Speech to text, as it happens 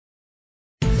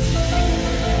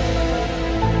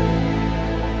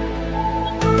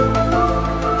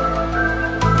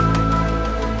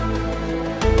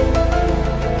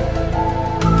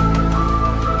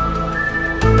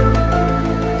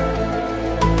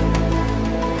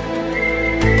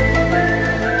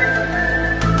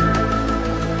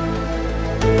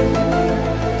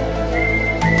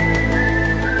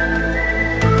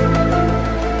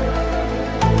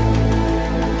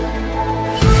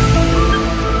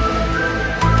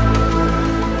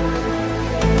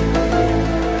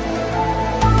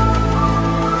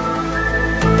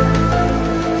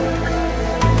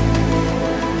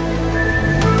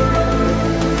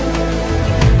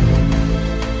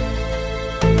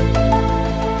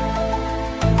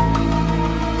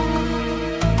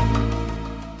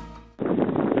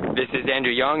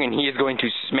Andrew Young, and he is going to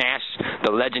smash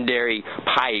the legendary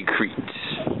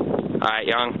Pykrete. Alright,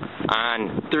 Young,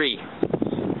 on 3,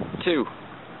 2,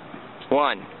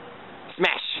 1,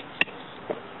 smash!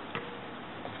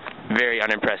 Very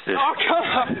unimpressive. Oh, come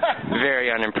on!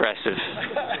 Very unimpressive.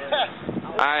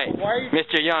 Alright,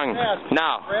 Mr. Young,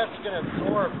 now. The grass is going to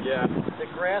absorb. Yeah. The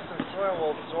grass and soil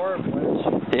will absorb.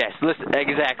 Yes, listen,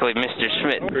 exactly, Mr.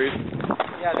 Schmidt.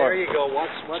 Yeah, there you go. Watch.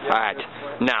 Alright,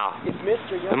 now,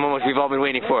 the moment we've all been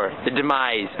waiting for, the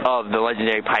demise of the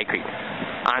legendary Pykrete.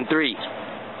 On 3,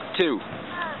 2,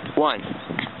 1,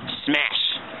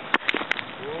 smash!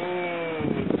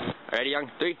 Ready,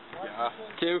 Young? 3,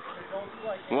 2,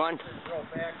 1.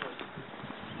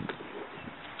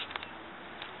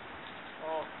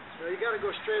 Oh, so you got to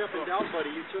go straight up and down, buddy.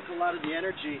 You took a lot of the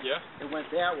energy. Yeah. It went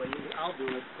that way. I'll do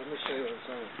it. Let me show you what's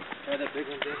on. Try that big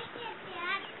one, Dave.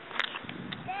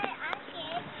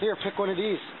 Here, pick one of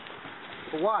these.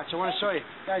 But watch, I want to show you.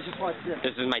 Guys, just watch this.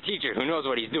 This is my teacher who knows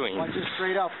what he's doing. Watch this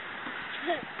straight up.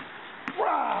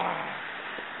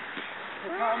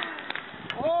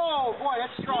 Oh, boy,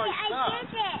 that's strong stuff. I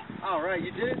did it. All right,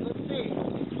 you did it? Let's see.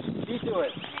 You do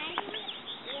it.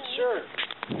 Sure.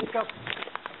 Pick up.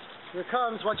 Here it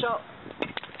comes. Watch out.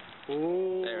 There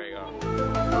we go.